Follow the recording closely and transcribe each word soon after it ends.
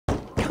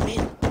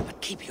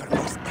Keep your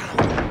voice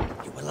down.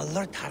 You will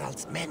alert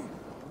Harald's men.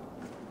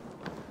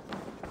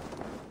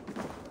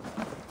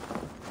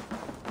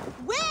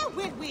 Where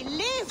will we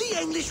live? The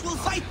English will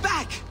fight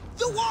back!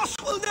 The wars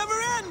will never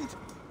end!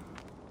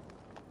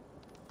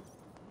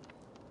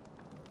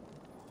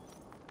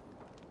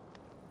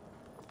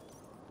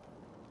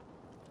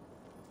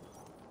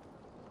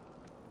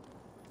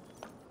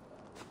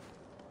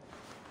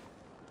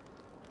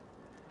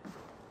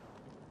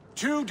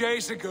 2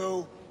 days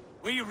ago,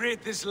 we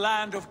rid this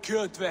land of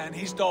Kjotve and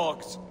his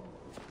dogs.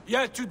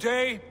 Yet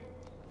today,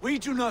 we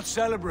do not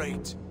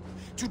celebrate.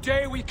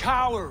 Today we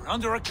cower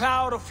under a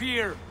cloud of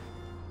fear.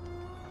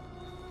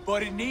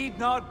 But it need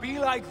not be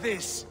like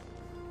this.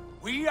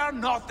 We are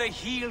not the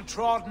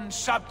heel-trodden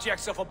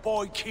subjects of a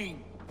boy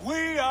king.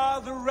 We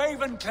are the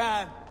Raven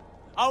clan.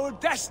 Our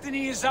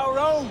destiny is our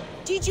own.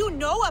 Did you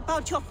know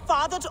about your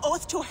father's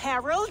oath to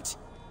Harald?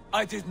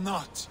 I did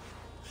not.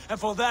 And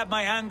for that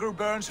my anger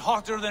burns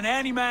hotter than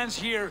any man's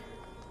here.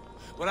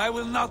 But I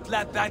will not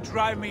let that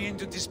drive me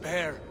into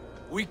despair.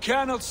 We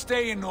cannot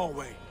stay in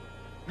Norway.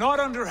 Not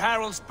under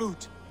Harald's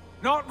boot.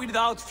 Not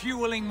without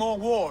fueling more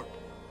war.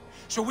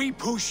 So we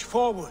push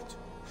forward.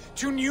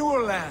 To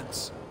newer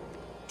lands.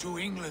 To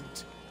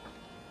England.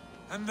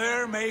 And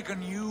there make a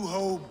new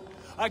home.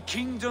 A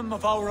kingdom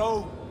of our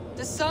own.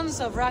 The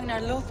sons of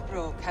Ragnar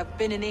Lothbrok have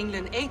been in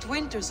England 8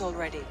 winters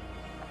already.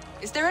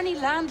 Is there any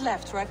land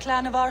left for a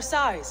clan of our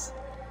size?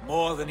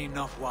 More than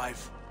enough,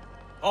 wife.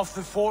 Of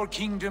the 4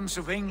 kingdoms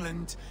of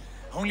England,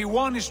 only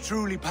one is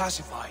truly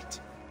pacified.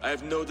 I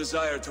have no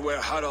desire to wear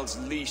Harald's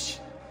leash.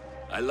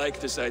 I like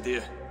this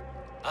idea.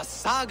 A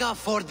saga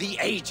for the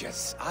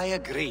ages, I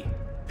agree.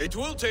 It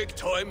will take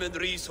time and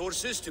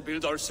resources to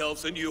build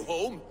ourselves a new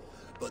home,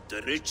 but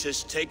the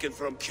riches taken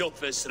from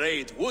Kjotve's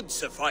raid would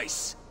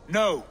suffice.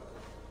 No.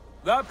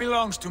 That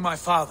belongs to my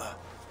father,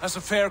 as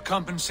a fair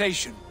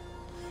compensation.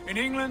 In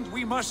England,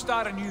 we must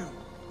start anew.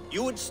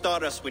 You would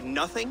start us with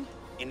nothing?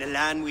 In a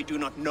land we do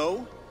not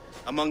know?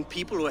 Among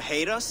people who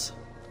hate us?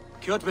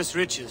 Kjotve's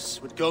riches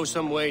would go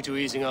some way to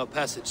easing our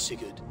passage,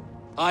 Sigurd.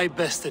 I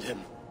bested him.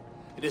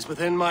 It is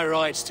within my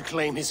rights to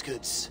claim his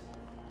goods.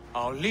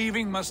 Our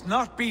leaving must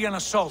not be an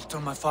assault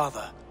on my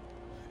father.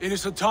 It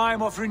is a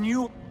time of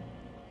renewal.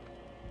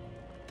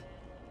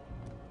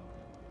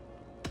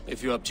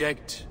 If you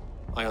object,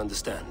 I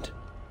understand.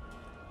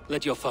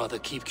 Let your father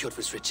keep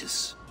Kjotve's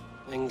riches.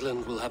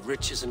 England will have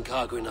riches and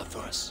cargo enough for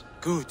us.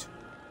 Good.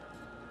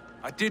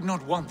 I did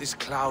not want this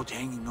cloud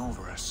hanging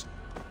over us.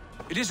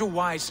 It is a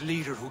wise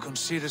leader who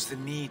considers the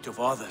need of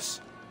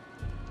others.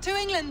 To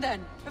England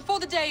then, before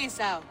the day is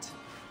out.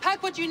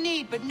 Pack what you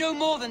need, but no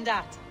more than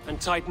that. And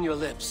tighten your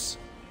lips.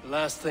 The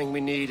last thing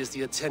we need is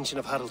the attention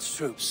of Harald's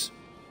troops.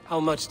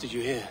 How much did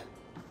you hear?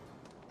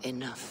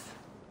 Enough.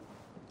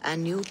 A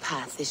new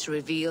path is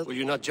revealed. Will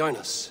you not join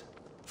us?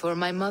 For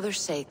my mother's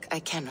sake, I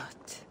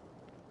cannot.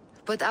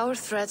 But our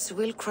threads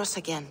will cross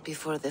again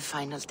before the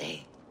final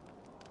day.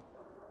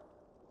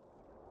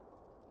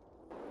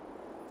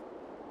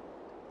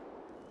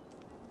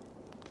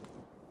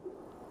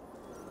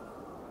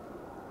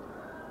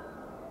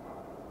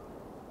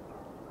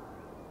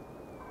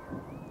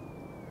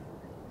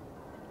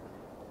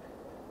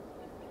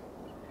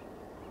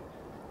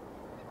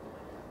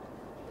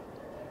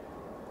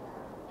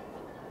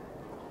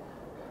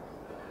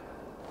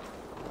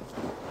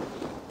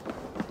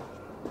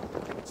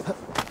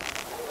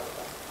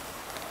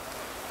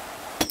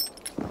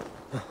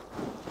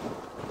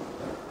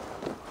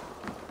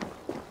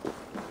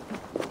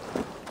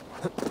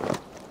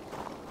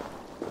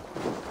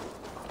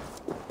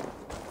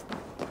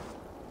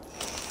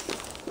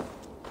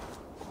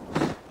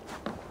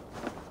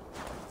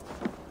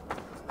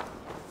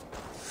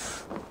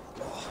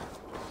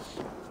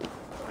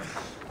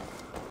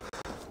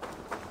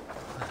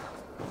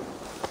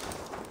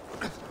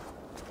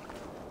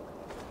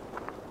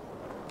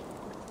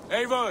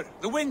 Eivor,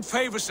 the wind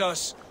favors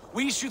us.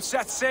 We should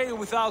set sail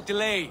without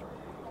delay.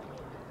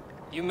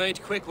 You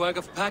made quick work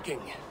of packing.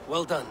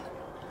 Well done.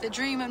 The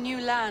dream of new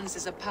lands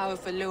is a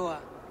powerful lure.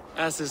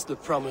 As is the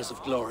promise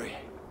of glory.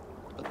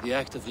 But the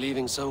act of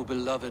leaving so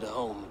beloved a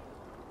home,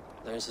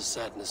 there's a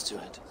sadness to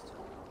it.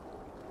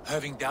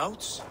 Having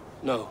doubts?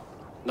 No,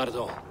 not at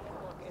all.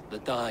 The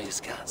die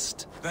is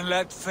cast. Then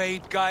let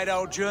fate guide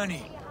our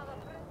journey.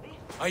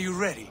 Are you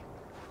ready?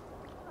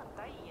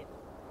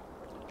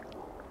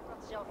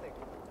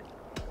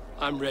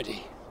 I'm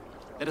ready.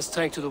 Let us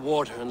take to the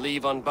water and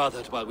leave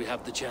unbothered while we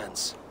have the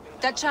chance.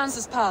 That chance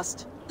is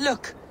past.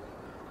 Look!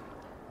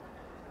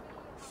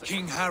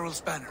 King Harald's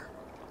banner.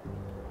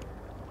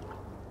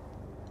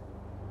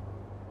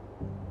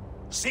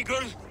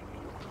 Sigurd,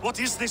 what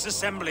is this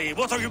assembly?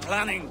 What are you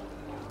planning?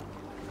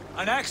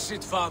 An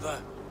exit, father.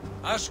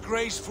 As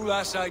graceful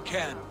as I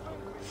can.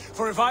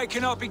 For if I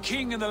cannot be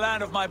king in the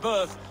land of my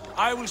birth,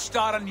 I will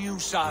start a new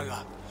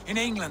saga. In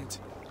England.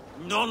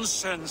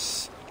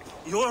 Nonsense!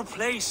 Your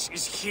place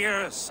is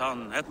here,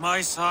 son, at my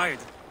side.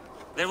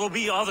 There will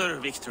be other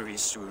victories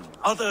soon,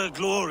 other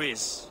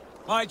glories.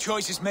 My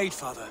choice is made,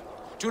 father.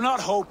 Do not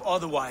hope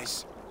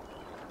otherwise.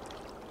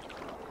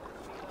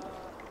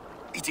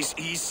 It is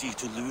easy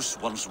to lose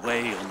one's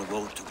way on the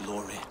road to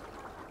glory.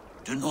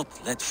 Do not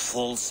let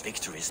false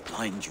victories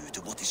blind you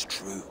to what is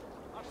true.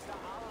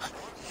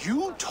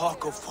 You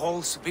talk of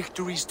false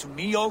victories to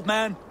me, old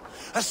man?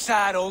 A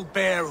sad old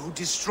bear who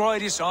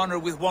destroyed his honor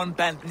with one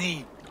bent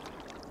knee.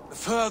 The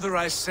further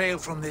I sail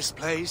from this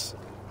place,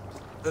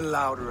 the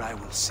louder I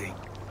will sing.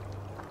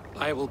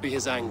 I will be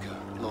his anger,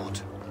 Lord.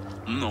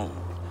 No,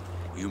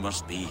 you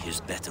must be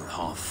his better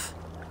half.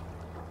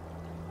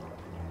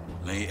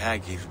 May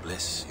Agir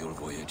bless your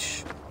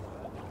voyage.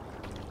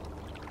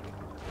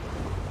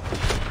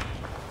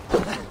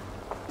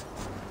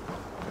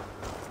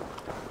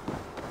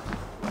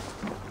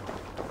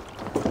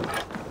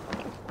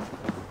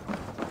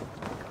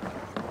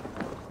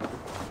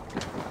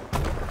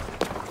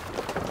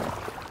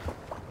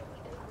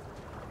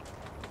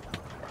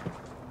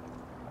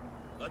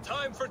 The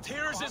time for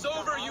tears is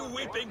over, you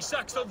weeping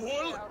sacks of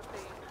wool!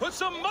 Put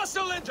some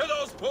muscle into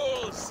those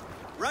pools!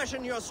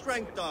 Ration your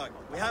strength, dog.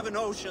 We have an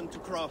ocean to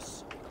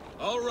cross.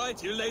 All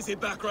right, you lazy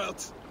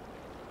backrout.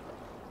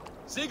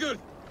 Sigurd,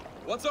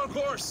 what's our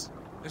course?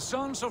 The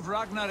sons of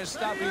Ragnar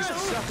established a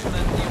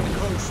settlement near the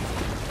coast.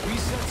 We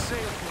set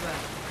sail for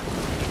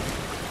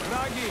them.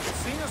 Ragi,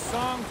 sing a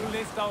song to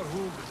lift our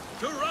hooves.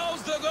 To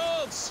rouse the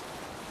gods!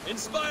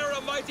 Inspire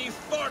a mighty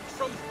fart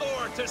from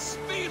Thor to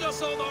speed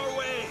us on our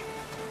way!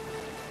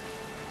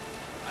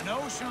 An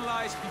ocean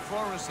lies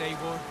before us,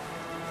 Eivor,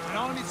 and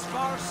on its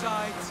far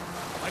side,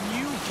 a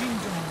new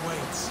kingdom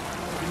waits.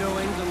 You know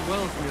England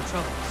well from your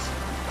travels.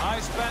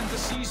 I spent a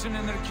season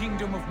in their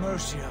kingdom of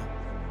Mercia,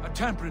 a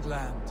temperate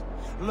land,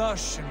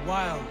 lush and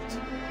wild.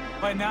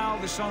 By now,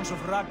 the sons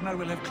of Ragnar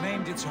will have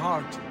claimed its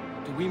heart.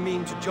 Do we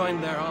mean to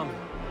join their army?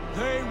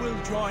 They will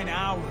join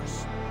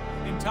ours.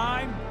 In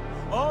time,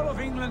 all of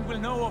England will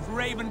know of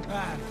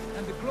Ravenpan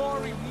and the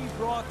glory we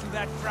brought to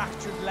that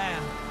fractured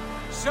land.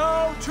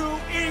 So to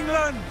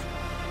England!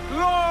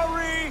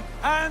 Glory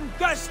and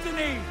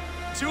destiny!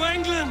 To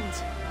England!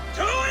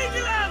 To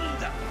England!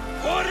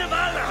 For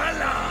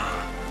Valhalla!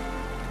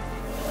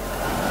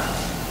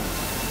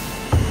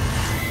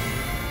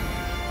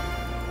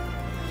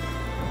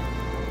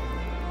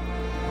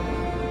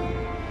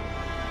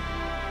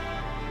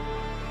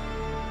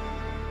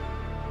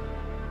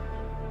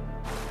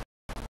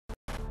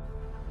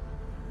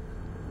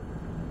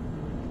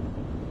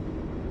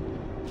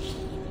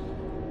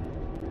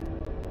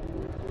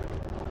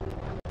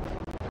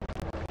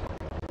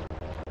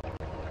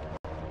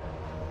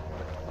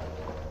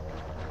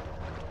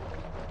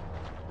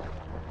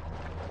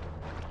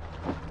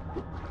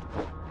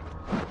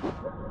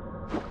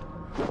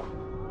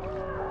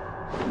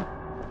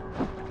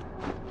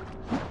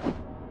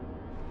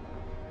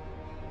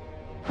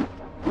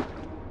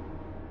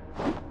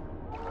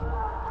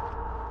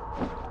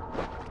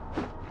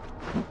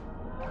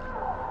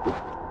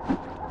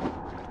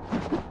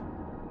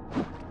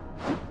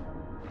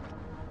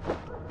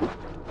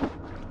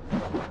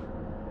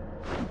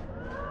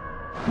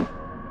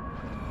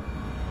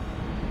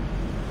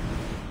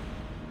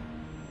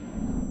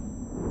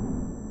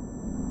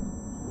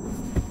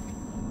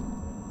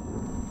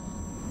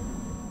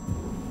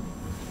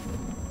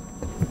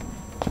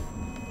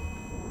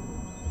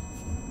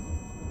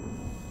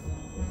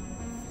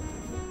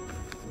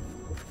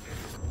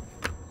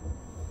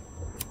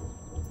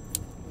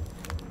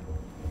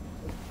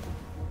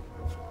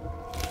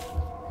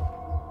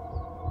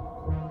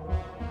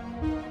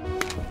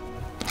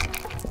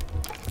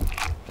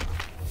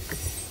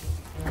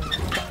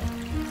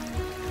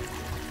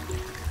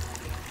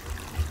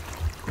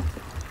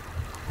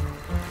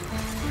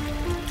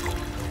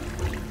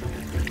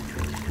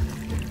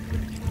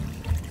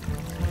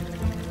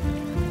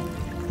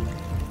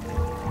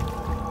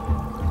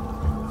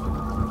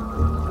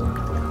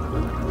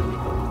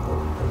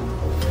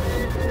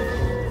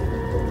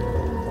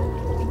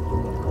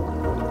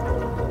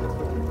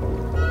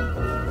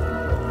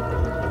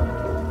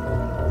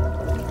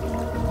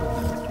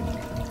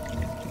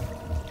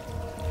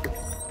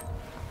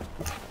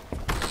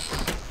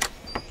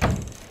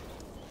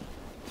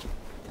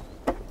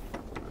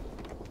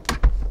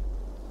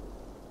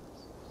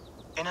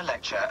 In a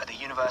lecture at the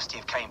University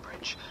of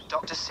Cambridge,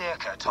 Dr.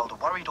 Sirka told a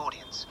worried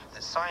audience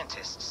that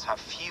scientists have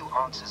few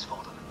answers for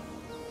them.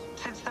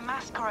 Since the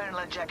mass coronal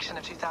ejection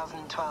of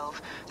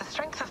 2012, the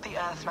strength of the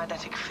Earth's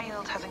magnetic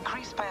field has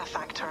increased by a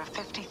factor of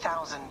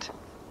 50,000.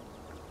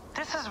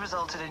 This has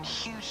resulted in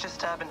huge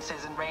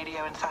disturbances in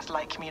radio and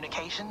satellite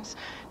communications,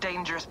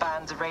 dangerous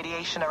bands of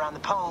radiation around the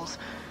poles,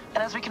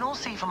 and as we can all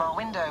see from our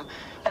window,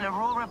 an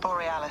aurora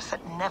borealis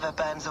that never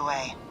burns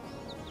away.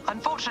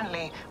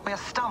 Unfortunately, we are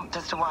stumped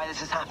as to why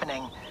this is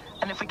happening,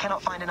 and if we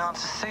cannot find an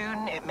answer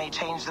soon, it may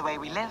change the way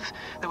we live,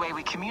 the way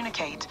we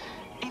communicate,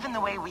 even the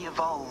way we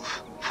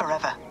evolve,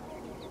 forever.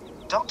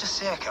 Dr.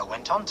 Sirka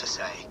went on to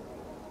say,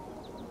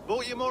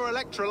 "Bought you more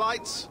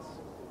electrolytes?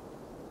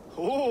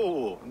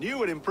 Oh,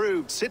 new and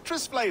improved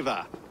citrus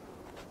flavor."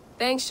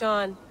 Thanks,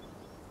 Sean.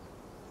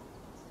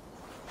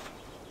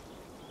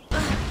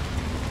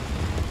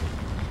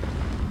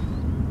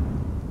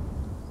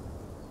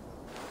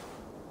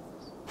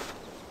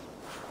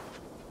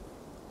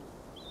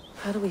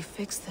 How do we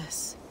fix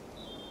this?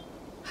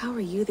 How are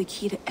you the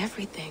key to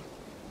everything?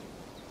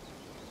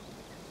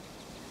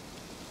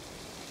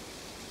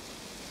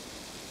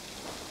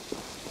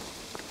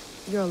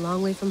 You're a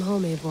long way from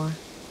home, Eivor.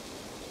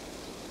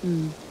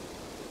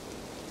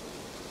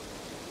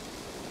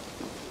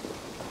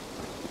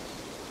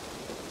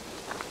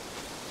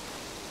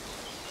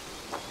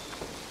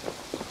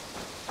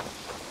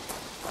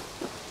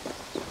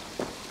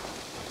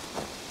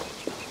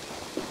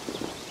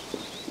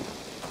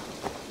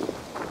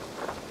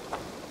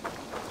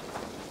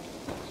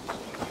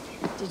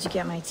 Did you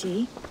get my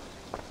tea?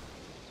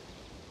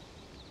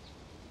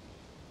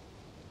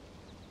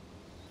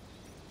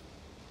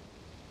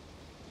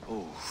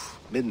 Oh,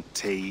 mint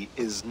tea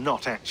is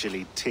not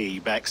actually tea,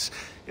 Bex.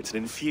 It's an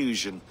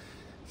infusion.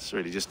 It's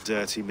really just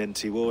dirty,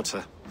 minty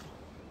water.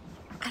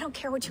 I don't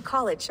care what you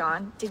call it,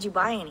 Sean. Did you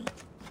buy any?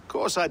 Of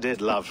course I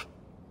did, love.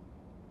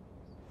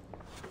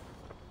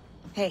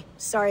 Hey,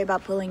 sorry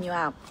about pulling you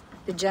out.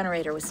 The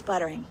generator was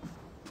sputtering.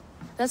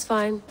 That's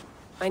fine.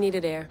 I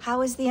needed air.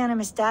 How is the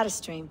Animus data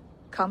stream?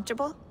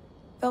 Comfortable?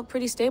 Felt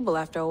pretty stable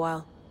after a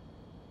while.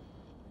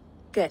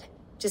 Good.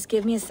 Just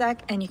give me a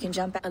sec and you can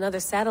jump back. Another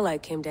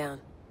satellite came down.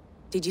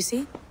 Did you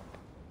see?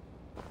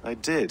 I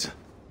did.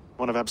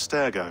 One of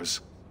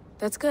Abstergo's.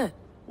 That's good.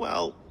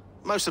 Well,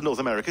 most of North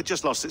America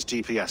just lost its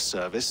GPS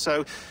service,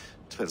 so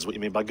depends what you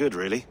mean by good,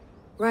 really.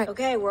 Right.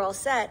 Okay, we're all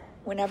set.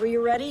 Whenever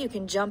you're ready, you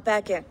can jump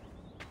back in.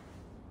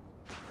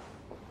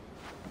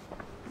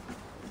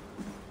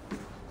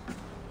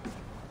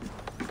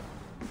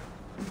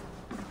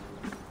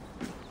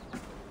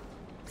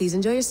 Please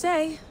enjoy your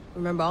stay.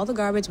 Remember, all the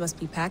garbage must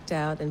be packed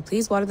out, and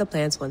please water the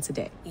plants once a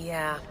day.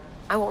 Yeah,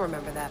 I won't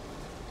remember that.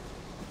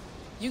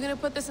 You gonna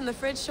put this in the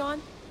fridge,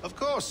 Sean? Of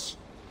course.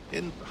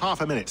 In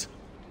half a minute.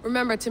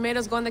 Remember,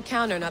 tomatoes go on the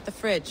counter, not the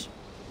fridge.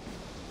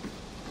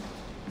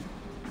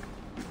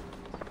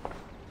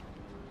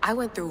 I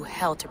went through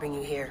hell to bring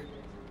you here.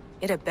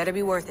 It had better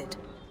be worth it.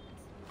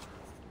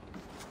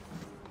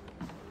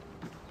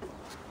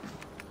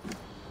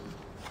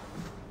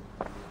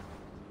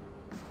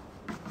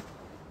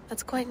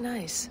 That's quite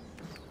nice.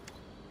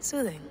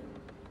 Soothing.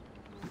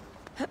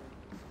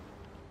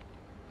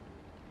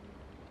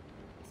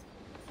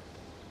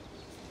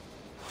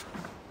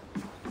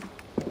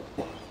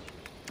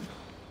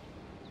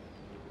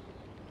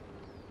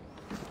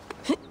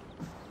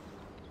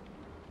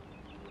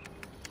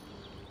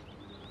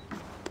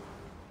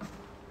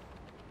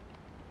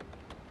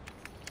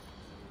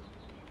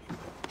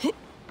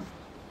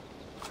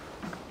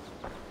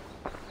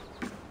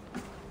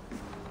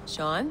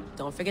 Sean,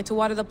 don't forget to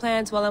water the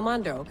plants while I'm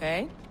under,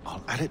 okay?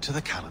 I'll add it to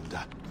the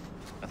calendar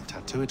and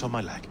tattoo it on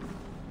my leg.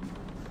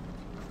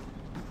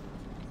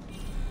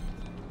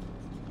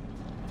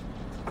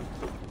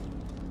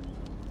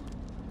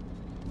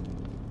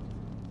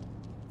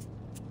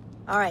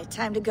 All right,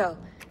 time to go.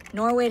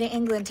 Norway to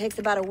England takes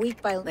about a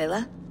week by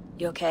Layla.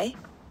 You okay?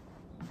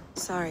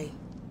 Sorry.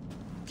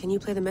 Can you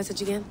play the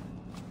message again?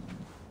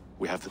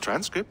 We have the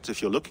transcript.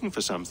 If you're looking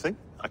for something,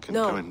 I can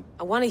go and... No,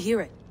 I want to hear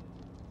it.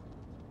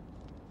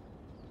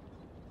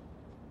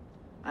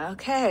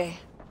 Okay.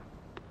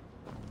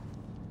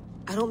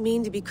 I don't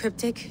mean to be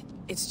cryptic.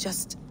 It's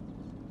just...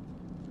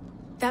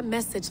 that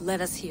message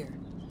led us here.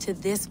 To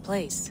this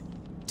place.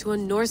 To a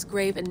Norse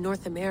grave in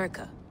North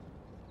America.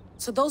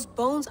 So those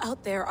bones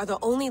out there are the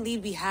only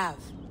lead we have.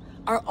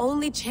 Our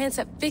only chance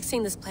at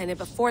fixing this planet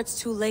before it's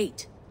too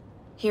late.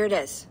 Here it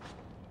is.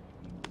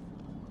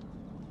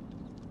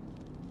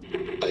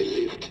 I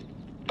lived,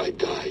 I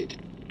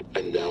died,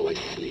 and now I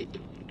sleep.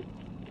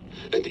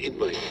 And in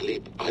my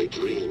sleep I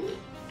dream.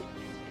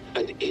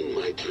 And in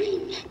my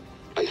dreams,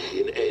 I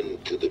see an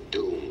end to the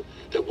doom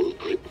that will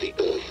grip the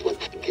earth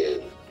once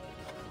again.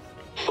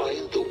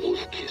 Find the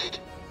wolf-kissed.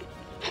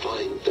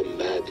 Find the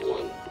mad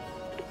one.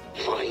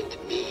 Find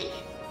me.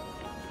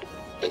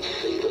 And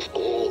save us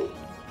all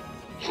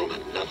from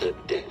another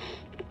death.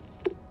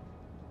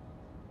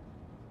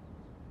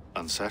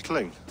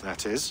 Unsettling,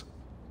 that is.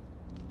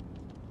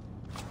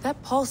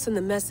 That pulse in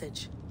the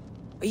message.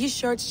 Are you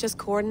sure it's just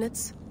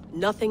coordinates?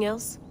 Nothing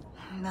else?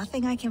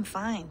 Nothing I can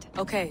find.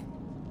 Okay.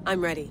 I'm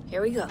ready.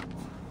 Here we go.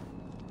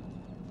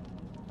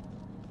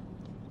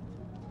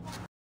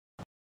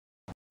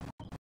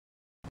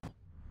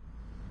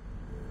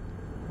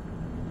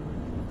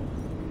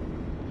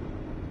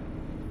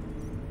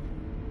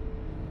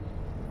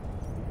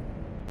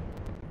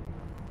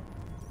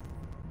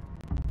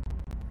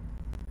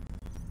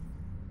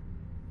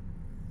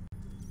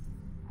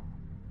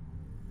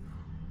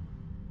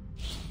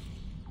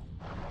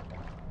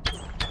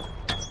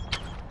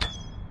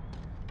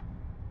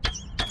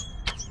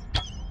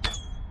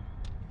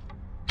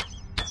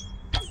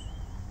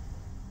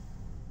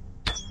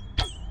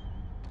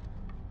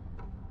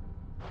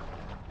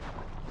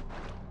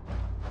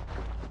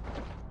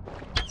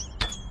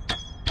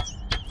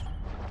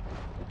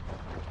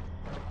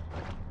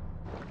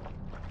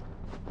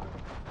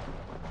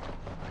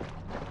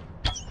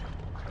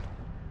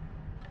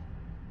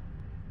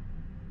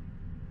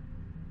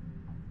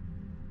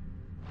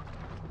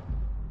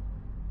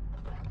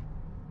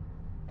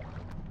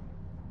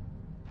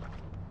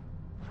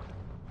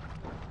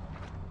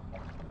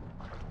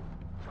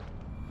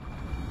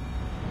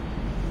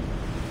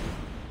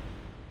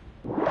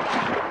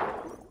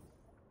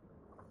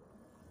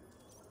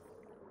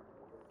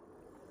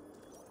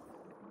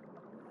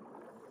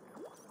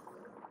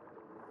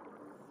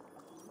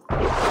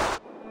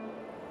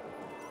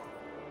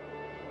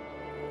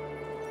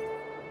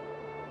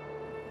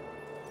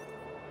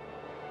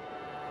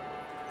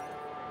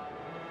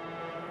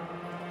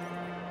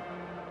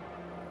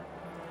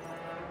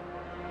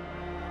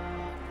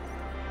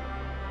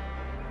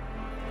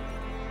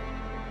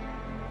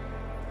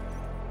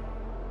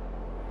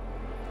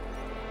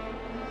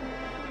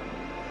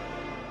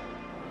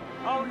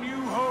 our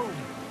new home.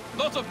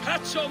 Not a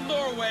patch on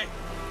Norway,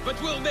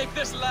 but we'll make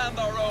this land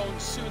our own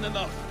soon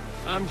enough.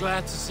 I'm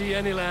glad to see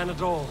any land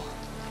at all.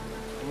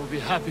 And will be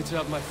happy to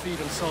have my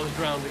feet on solid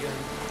ground again.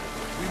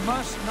 We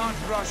must not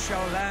rush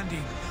our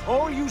landing.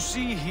 All you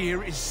see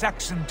here is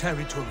Saxon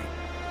territory.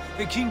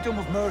 The Kingdom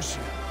of Mercia,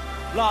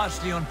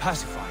 largely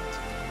unpacified.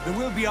 There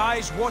will be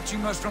eyes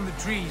watching us from the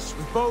trees,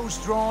 with bows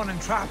drawn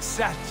and traps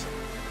set.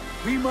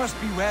 We must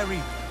be wary.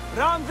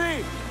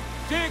 Randi!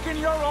 Dig in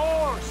your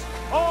oars!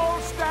 All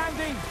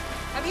standing!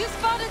 Have you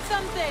spotted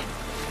something?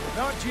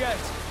 Not yet.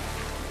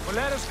 But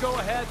let us go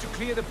ahead to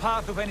clear the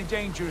path of any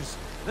dangers.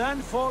 Then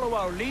follow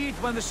our lead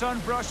when the sun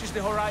brushes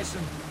the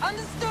horizon.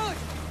 Understood!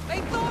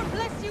 May Thor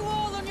bless you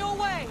all on your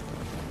way!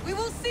 We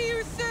will see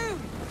you soon!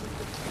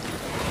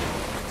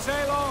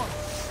 Sail on!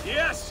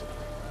 Yes!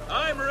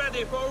 I'm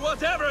ready for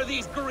whatever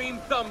these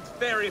green-thumbed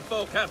fairy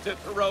folk have to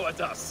throw at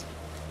us.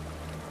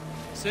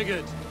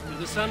 Sigurd, do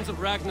the sons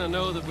of Ragnar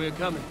know that we're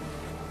coming?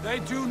 They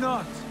do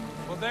not,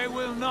 but they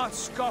will not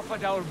scoff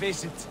at our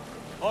visit.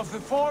 Of the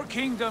 4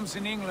 kingdoms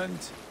in England,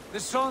 the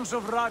sons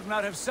of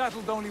Ragnar have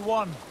settled only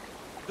one.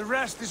 The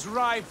rest is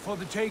ripe for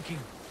the taking.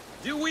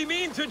 Do we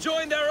mean to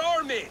join their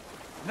army?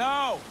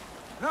 No,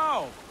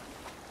 no.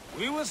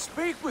 We will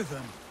speak with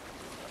them,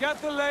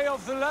 get the lay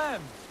of the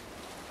land,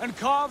 and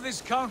carve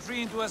this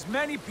country into as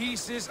many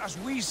pieces as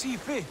we see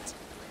fit.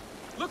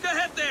 Look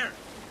ahead there!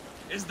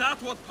 Is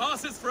that what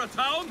passes for a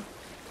town?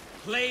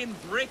 Plain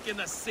brick in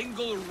a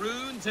single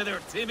rune to their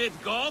timid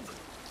god?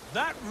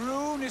 That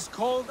rune is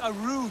called a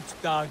root,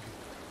 Dag.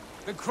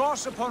 The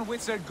cross upon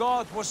which their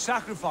god was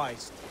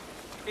sacrificed.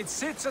 It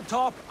sits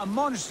atop a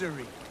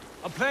monastery,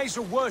 a place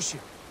of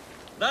worship.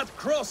 That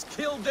cross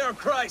killed their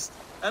Christ,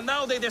 and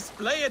now they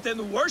display it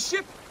in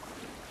worship?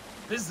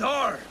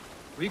 Bizarre.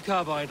 We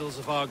carve idols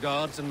of our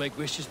gods and make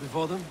wishes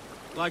before them,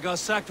 like our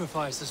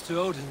sacrifices to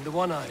Odin, the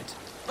One-Eyed.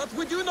 But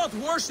we do not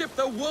worship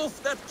the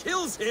wolf that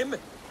kills him.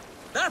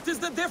 That is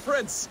the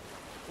difference.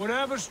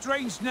 Whatever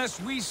strangeness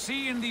we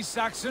see in these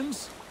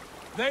Saxons,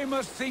 they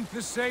must think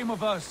the same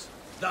of us.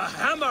 The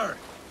hammer!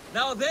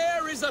 Now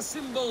there is a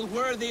symbol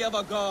worthy of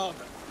a god.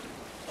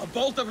 A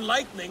bolt of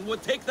lightning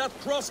would take that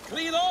cross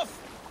clean off.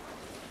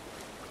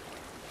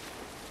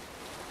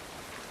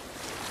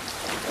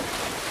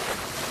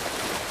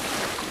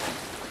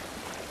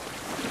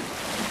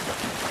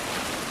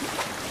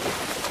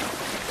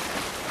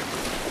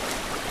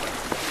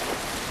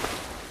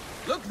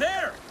 Look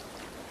there!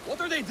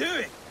 What are they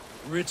doing?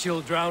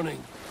 Ritual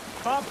drowning.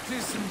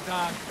 Baptism,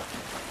 Dag.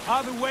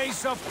 Are the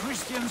ways of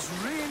Christians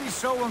really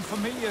so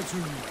unfamiliar to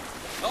you?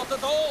 Not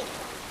at all.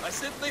 I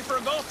simply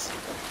forgot.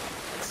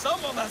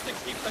 Someone has to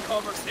keep the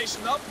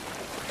conversation up.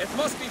 It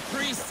must be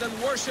priests and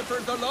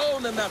worshippers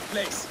alone in that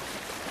place.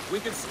 We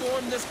could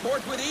storm this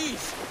port with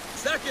ease.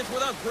 Sack it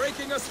without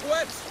breaking a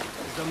sweat.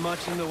 Is there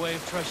much in the way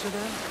of treasure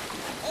there?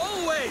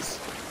 Always!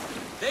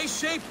 They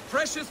shape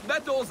precious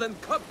metals and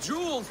cut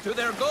jewels to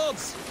their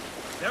gods.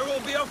 There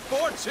will be a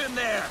fortune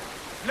there.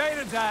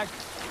 Later, Dag.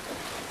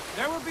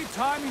 There will be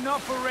time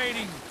enough for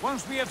raiding,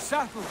 once we have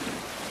settled.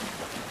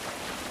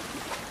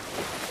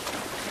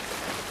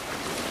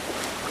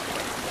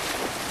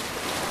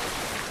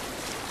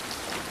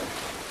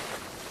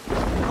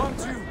 Come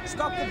to,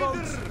 stop the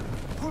boats.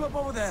 Pull up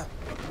over there.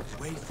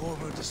 The way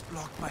forward is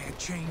blocked by a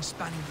chain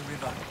spanning the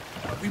river.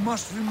 We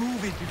must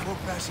remove it before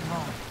passing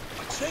on.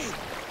 A chain?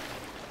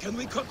 Can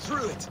we cut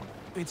through it?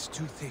 It's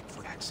too thick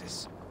for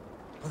access.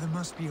 But there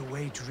must be a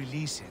way to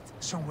release it,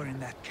 somewhere in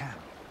that camp.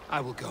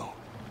 I will go.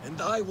 And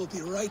I will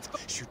be right.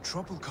 Should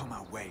trouble come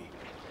our way,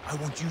 I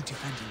want you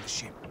defending the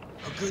ship.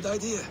 A good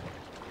idea.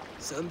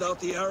 Send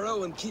out the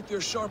arrow and keep your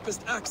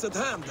sharpest axe at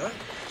hand, huh?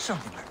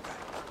 Something like that.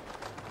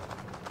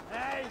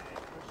 Hey!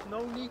 There's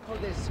no need for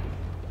this.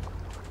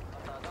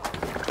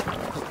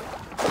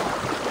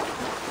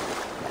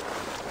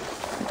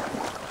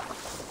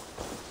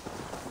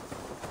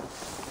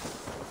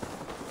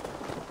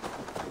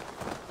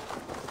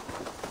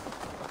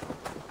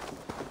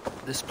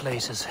 This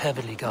place is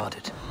heavily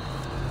guarded.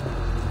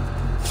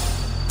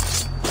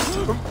 A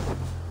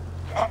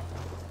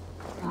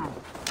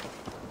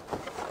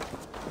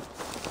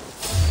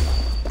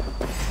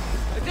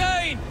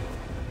Dane!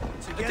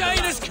 A Dane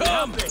has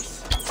come!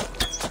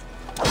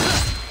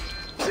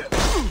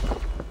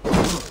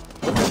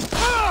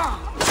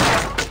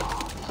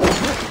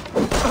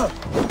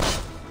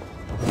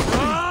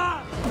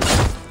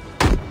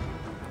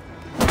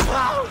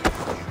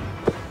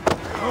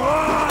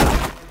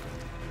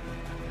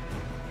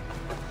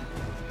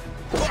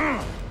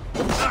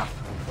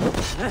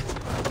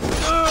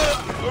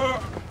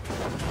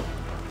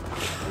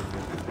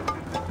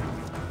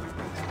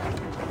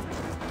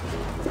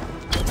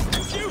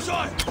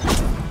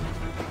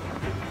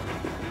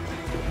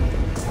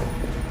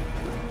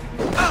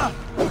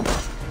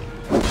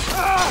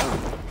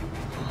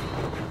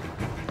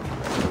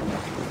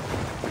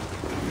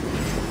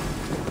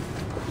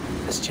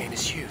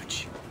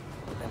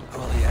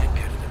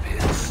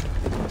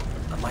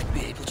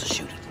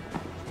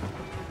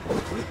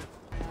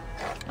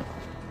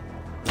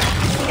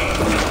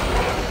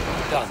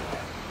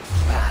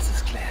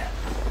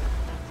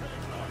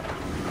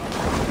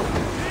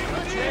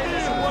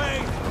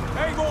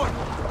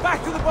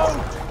 Back to the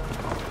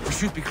boat! We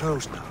should be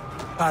close now,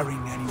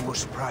 barring any more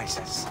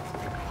surprises.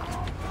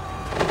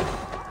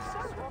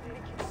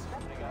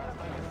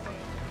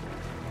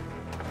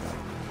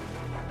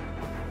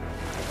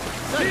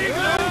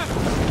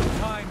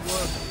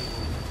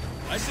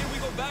 I say we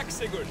go back,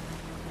 Sigurd.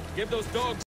 Give those dogs